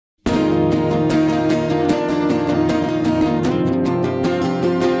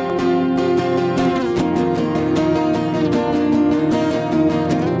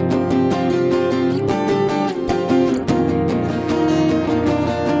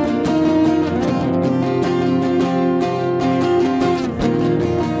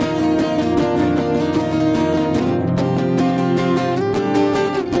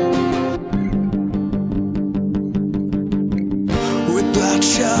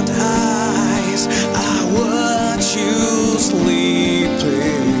shut eyes, I watch you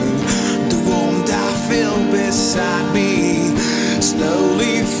sleeping. The warmth I feel beside me,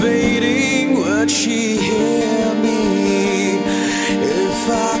 slowly fading. Would she hear me if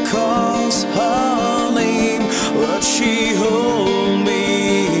I call her name? Would she hold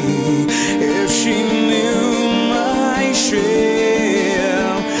me if she knew my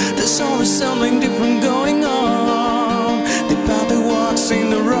shame? There's always something different going on. The puppy walks in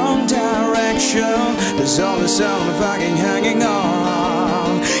the wrong direction. There's always someone fucking hanging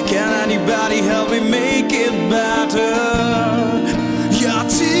on. Can anybody help me make it better? Your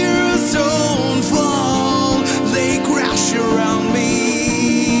tears don't fall, they crash around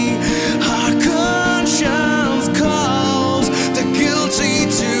me. Our conscience calls the guilty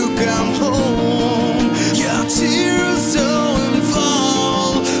to come home. Your tears don't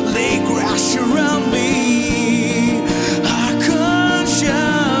fall, they crash around me. Our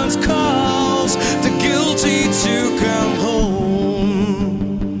conscience calls the guilty to come home.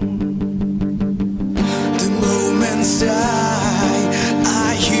 The moments die,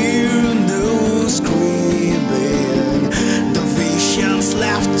 I hear no screaming. The visions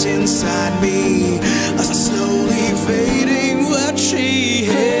left inside me are slowly fading. What she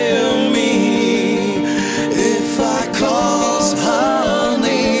hears